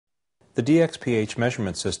The Dx-pH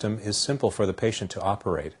measurement system is simple for the patient to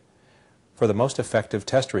operate. For the most effective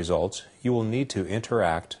test results, you will need to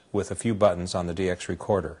interact with a few buttons on the DX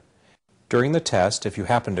recorder. During the test, if you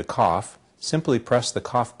happen to cough, simply press the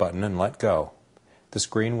cough button and let go. The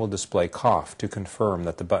screen will display cough to confirm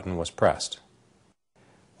that the button was pressed.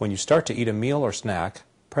 When you start to eat a meal or snack,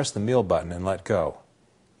 press the meal button and let go.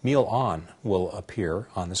 Meal on will appear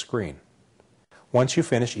on the screen. Once you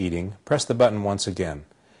finish eating, press the button once again.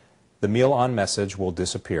 The meal on message will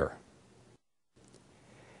disappear.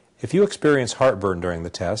 If you experience heartburn during the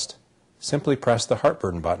test, simply press the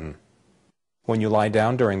heartburn button. When you lie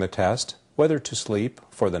down during the test, whether to sleep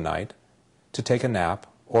for the night, to take a nap,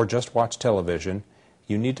 or just watch television,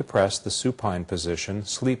 you need to press the supine position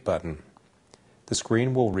sleep button. The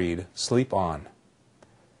screen will read Sleep On.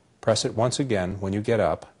 Press it once again when you get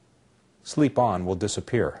up. Sleep On will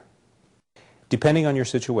disappear. Depending on your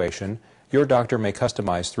situation, your doctor may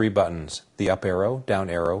customize 3 buttons, the up arrow, down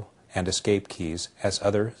arrow, and escape keys, as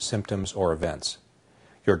other symptoms or events.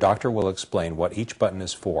 Your doctor will explain what each button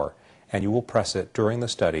is for, and you will press it during the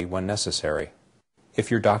study when necessary. If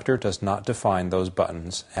your doctor does not define those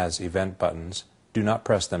buttons as event buttons, do not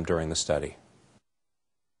press them during the study.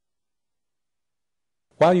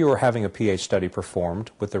 While you are having a pH study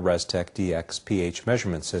performed with the Restech Dx-pH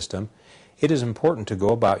Measurement System, it is important to go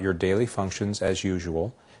about your daily functions as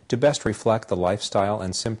usual to best reflect the lifestyle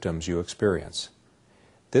and symptoms you experience.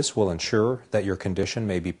 This will ensure that your condition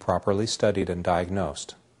may be properly studied and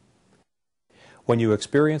diagnosed. When you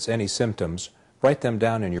experience any symptoms, write them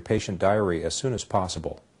down in your patient diary as soon as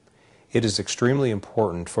possible. It is extremely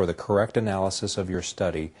important for the correct analysis of your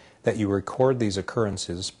study that you record these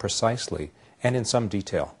occurrences precisely and in some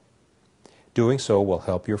detail. Doing so will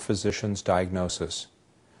help your physician's diagnosis.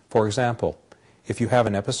 For example, if you have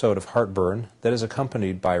an episode of heartburn that is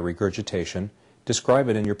accompanied by regurgitation, describe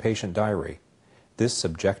it in your patient diary. This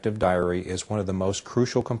subjective diary is one of the most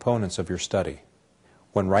crucial components of your study.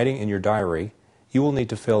 When writing in your diary, you will need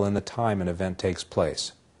to fill in the time an event takes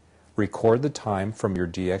place. Record the time from your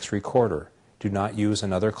DX recorder. Do not use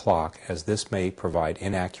another clock, as this may provide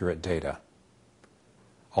inaccurate data.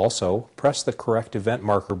 Also, press the correct event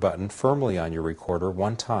marker button firmly on your recorder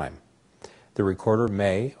one time. The recorder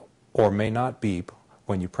may or may not beep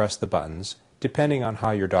when you press the buttons, depending on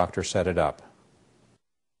how your doctor set it up.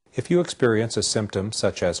 If you experience a symptom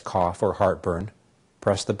such as cough or heartburn,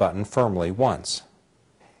 press the button firmly once.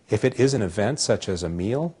 If it is an event such as a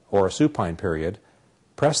meal or a supine period,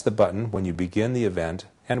 press the button when you begin the event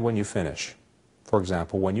and when you finish. For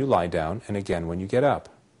example, when you lie down and again when you get up.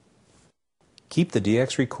 Keep the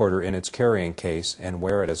DX recorder in its carrying case and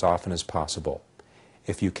wear it as often as possible.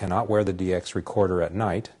 If you cannot wear the DX recorder at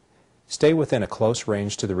night, stay within a close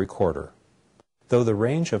range to the recorder. Though the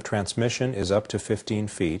range of transmission is up to 15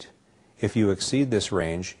 feet, if you exceed this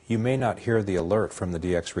range, you may not hear the alert from the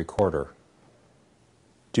DX recorder.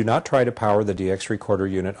 Do not try to power the DX recorder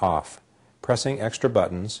unit off. Pressing extra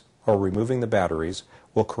buttons or removing the batteries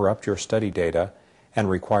will corrupt your study data and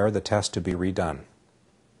require the test to be redone.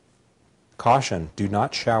 Caution: do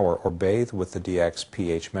not shower or bathe with the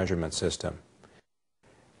Dx-pH measurement system.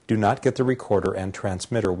 Do not get the recorder and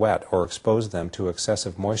transmitter wet or expose them to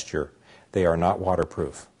excessive moisture. They are not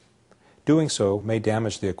waterproof. Doing so may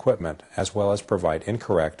damage the equipment as well as provide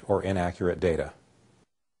incorrect or inaccurate data.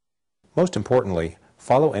 Most importantly,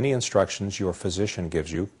 follow any instructions your physician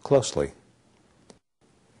gives you closely.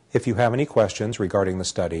 If you have any questions regarding the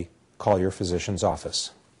study, call your physician's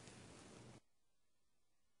office.